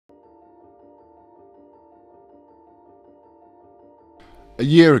A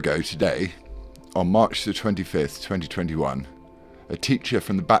year ago today, on March the 25th, 2021, a teacher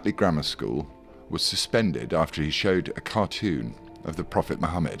from the Batley Grammar School was suspended after he showed a cartoon of the Prophet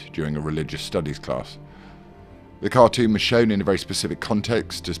Muhammad during a religious studies class. The cartoon was shown in a very specific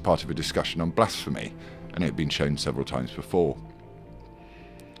context as part of a discussion on blasphemy, and it had been shown several times before.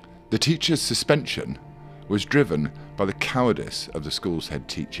 The teacher's suspension was driven by the cowardice of the school's head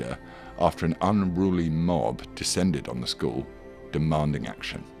teacher after an unruly mob descended on the school, demanding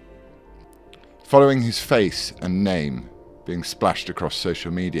action. Following his face and name being splashed across social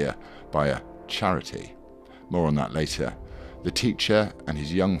media by a charity, more on that later, the teacher and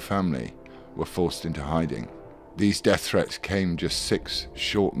his young family were forced into hiding. These death threats came just 6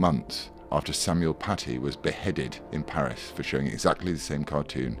 short months after Samuel Paty was beheaded in Paris for showing exactly the same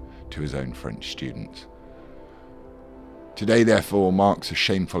cartoon to his own French students. Today, therefore, marks a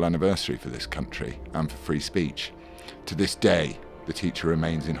shameful anniversary for this country and for free speech. To this day, the teacher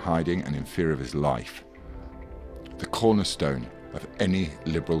remains in hiding and in fear of his life. The cornerstone of any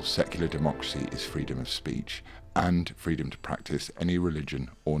liberal secular democracy is freedom of speech and freedom to practice any religion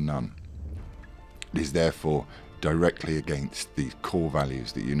or none. It is therefore directly against the core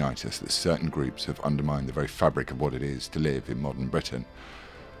values that unite us that certain groups have undermined the very fabric of what it is to live in modern Britain.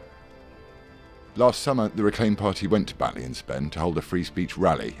 Last summer, the Reclaim Party went to Batley and Spen to hold a free speech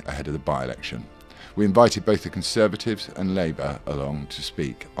rally ahead of the by-election. We invited both the Conservatives and Labour along to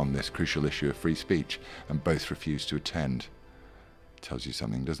speak on this crucial issue of free speech, and both refused to attend. Tells you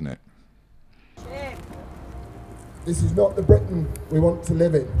something, doesn't it? This is not the Britain we want to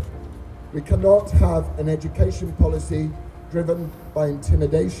live in. We cannot have an education policy driven by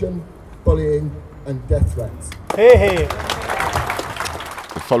intimidation, bullying and death threats. Hey, hey.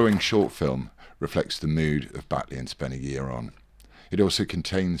 The following short film reflects the mood of Batley and Spen a year on. It also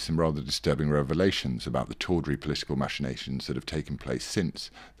contains some rather disturbing revelations about the tawdry political machinations that have taken place since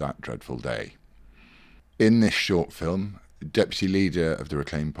that dreadful day. In this short film, Deputy Leader of the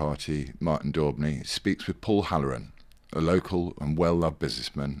Reclaim Party, Martin Daubney, speaks with Paul Halloran, a local and well-loved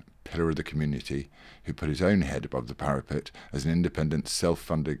businessman, pillar of the community, who put his own head above the parapet as an independent,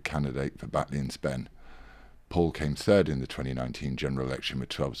 self-funded candidate for Batley and Spen. Paul came third in the 2019 general election with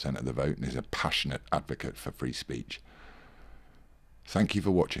 12% of the vote and is a passionate advocate for free speech. Thank you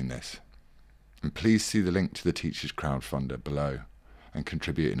for watching this, and please see the link to the Teachers Crowdfunder below and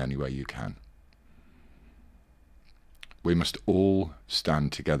contribute in any way you can. We must all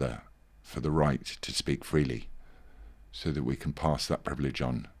stand together for the right to speak freely so that we can pass that privilege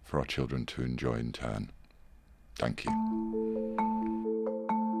on for our children to enjoy in turn. Thank you.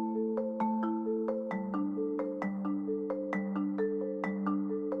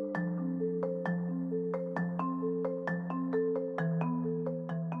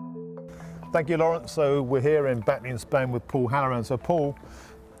 Thank you, Lawrence. So we're here in Batley and Spen with Paul Halloran. So Paul,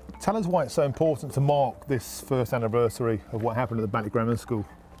 tell us why it's so important to mark this first anniversary of what happened at the Batley Grammar School.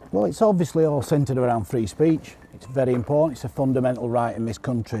 Well, it's obviously all centred around free speech. It's very important. It's a fundamental right in this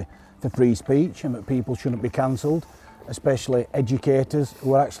country for free speech, and that people shouldn't be cancelled, especially educators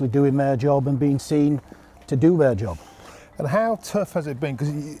who are actually doing their job and being seen to do their job. And how tough has it been?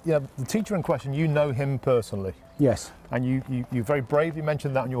 Because you know, the teacher in question, you know him personally. Yes. And you very bravely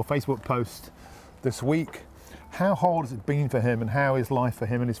mentioned that on your Facebook post this week. How hard has it been for him, and how is life for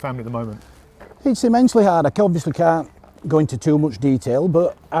him and his family at the moment? It's immensely hard. I obviously can't go into too much detail,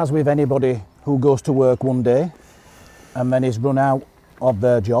 but as with anybody who goes to work one day and then is run out of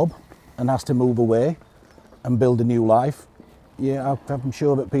their job and has to move away and build a new life, yeah, I'm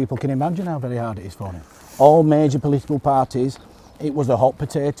sure that people can imagine how very hard it is for him. All major political parties, it was a hot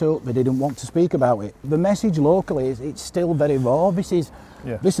potato. They didn't want to speak about it. The message locally is it's still very raw. This is,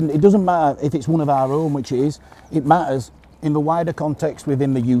 listen, it doesn't matter if it's one of our own, which it is. It matters in the wider context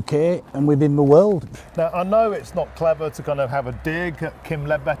within the UK and within the world. Now, I know it's not clever to kind of have a dig at Kim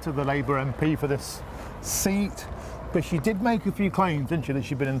Leadbeater, the Labour MP for this seat, but she did make a few claims, didn't she, that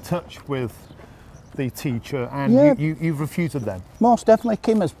she'd been in touch with the teacher, and you've refuted them. Most definitely.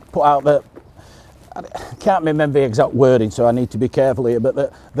 Kim has put out that, I can't remember the exact wording, so I need to be careful here,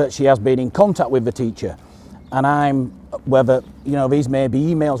 but that she has been in contact with the teacher. And whether, you know, these may be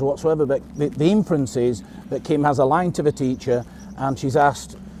emails or whatsoever, but the inference is that Kim has a line to the teacher, and she's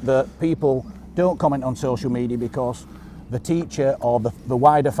asked that people don't comment on social media because the teacher or the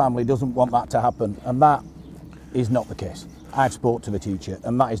wider family doesn't want that to happen. And that is not the case. I've spoke to the teacher,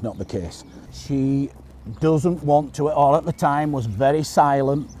 and that is not the case. She doesn't want to, or at the time was very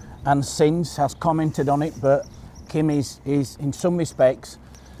silent, and since has commented on it, but Kim is in some respects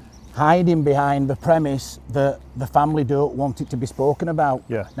hiding behind the premise that the family don't want it to be spoken about.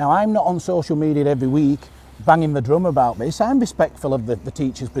 Yeah. Now, I'm not on social media every week, banging the drum about this. I'm respectful of the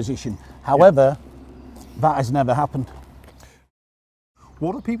teacher's position. However, that has never happened.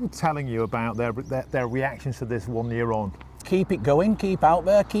 What are people telling you about their reactions to this 1 year on? Keep it going, keep out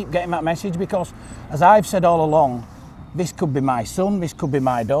there, keep getting that message, because as I've said all along, this could be my son, this could be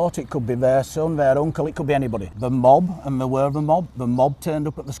my daughter, it could be their son, their uncle, it could be anybody. The mob, and there were the mob turned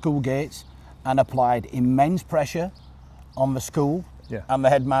up at the school gates and applied immense pressure on the school, and the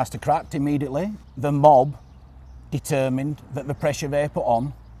headmaster cracked immediately. The mob determined that the pressure they put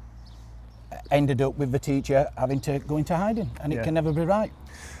on ended up with the teacher having to go into hiding, and it can never be right.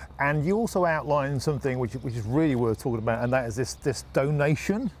 And you also outlined something which is really worth talking about, and that is this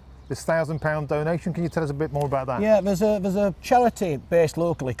donation, this £1,000 donation. Can you tell us a bit more about that? Yeah, there's a charity based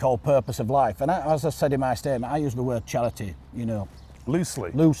locally called Purpose of Life, and as I said in my statement, I use the word charity, you know,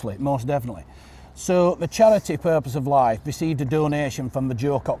 loosely, most definitely. So the charity Purpose of Life received a donation from the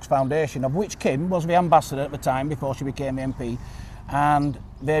Joe Cox Foundation, of which Kim was the ambassador at the time before she became the MP, and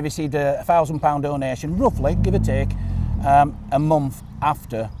they received a £1,000 donation, roughly, give or take, a month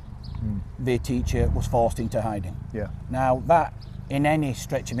after the teacher was forced into hiding. Now that, in any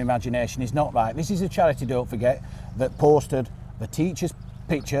stretch of imagination, is not right. This is a charity, don't forget, that posted the teacher's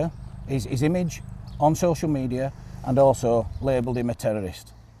picture, his image, on social media, and also labelled him a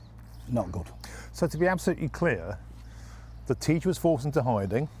terrorist. Not good. So to be absolutely clear, the teacher was forced into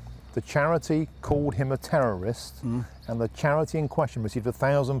hiding, the charity called him a terrorist, and the charity in question received a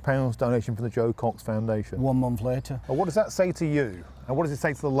 £1,000 donation from the Joe Cox Foundation. 1 month later. Well, what does that say to you? And what does it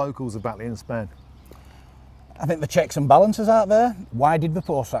say to the locals of Batley and Spen? I think the checks and balances out there. Why did they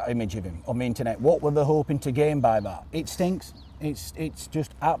post that image of him on the internet? What were they hoping to gain by that? It stinks. It's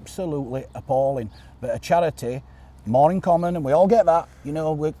just absolutely appalling that a charity, more in common, and we all get that, you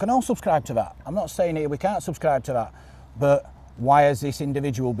know, we can all subscribe to that. I'm not saying here we can't subscribe to that, but why has this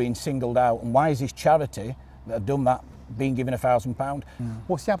individual been singled out, and why is this charity that have done that being given £1,000?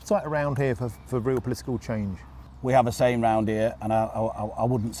 What's the appetite around here for real political change? We have a saying round here, and I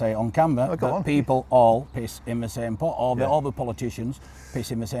wouldn't say it on camera, but people all piss in the same pot, all the politicians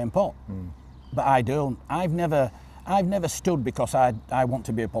piss in the same pot. But I don't. I've never stood because I want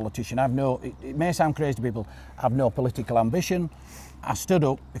to be a politician. It may sound crazy to people, I've no political ambition. I stood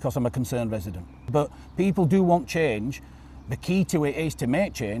up because I'm a concerned resident. But people do want change. The key to it is to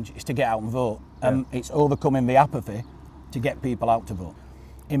make change, is to get out and vote. And it's overcoming the apathy to get people out to vote.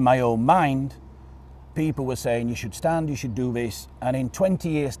 In my own mind, people were saying you should stand, you should do this, and in 20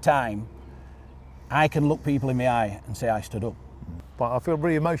 years' time, I can look people in the eye and say I stood up. But I feel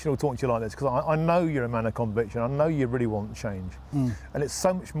really emotional talking to you like this, because I know you're a man of conviction. I know you really want change. And it's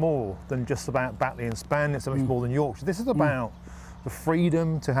so much more than just about Batley and Spen, it's so much more than Yorkshire. This is about the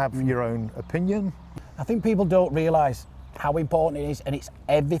freedom to have your own opinion. I think people don't realise how important it is, and it's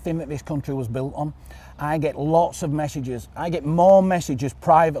everything that this country was built on. I get lots of messages. I get more messages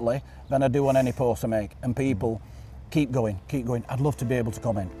privately than I do on any post I make, and people keep going, keep going. I'd love to be able to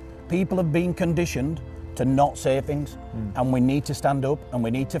comment. People have been conditioned to not say things, and we need to stand up, and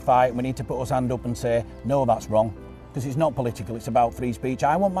we need to fight, we need to put our hand up and say, no, that's wrong, because it's not political, it's about free speech.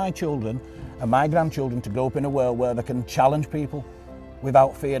 I want my children and my grandchildren to grow up in a world where they can challenge people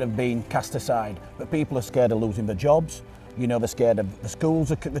without fear of being cast aside. But people are scared of losing their jobs, you know, they're scared of the schools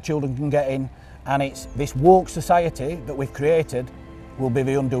that the children can get in, and it's this woke society that we've created will be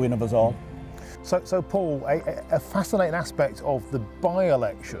the undoing of us all. So Paul, a fascinating aspect of the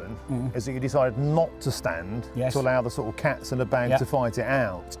by-election is that you decided not to stand to allow the sort of cats in the bag to fight it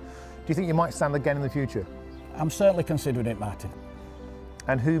out. Do you think you might stand again in the future? I'm certainly considering it, Martin.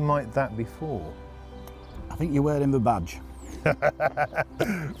 And who might that be for? I think you're wearing the badge.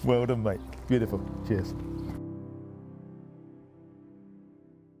 Well done, mate. Beautiful. Cheers.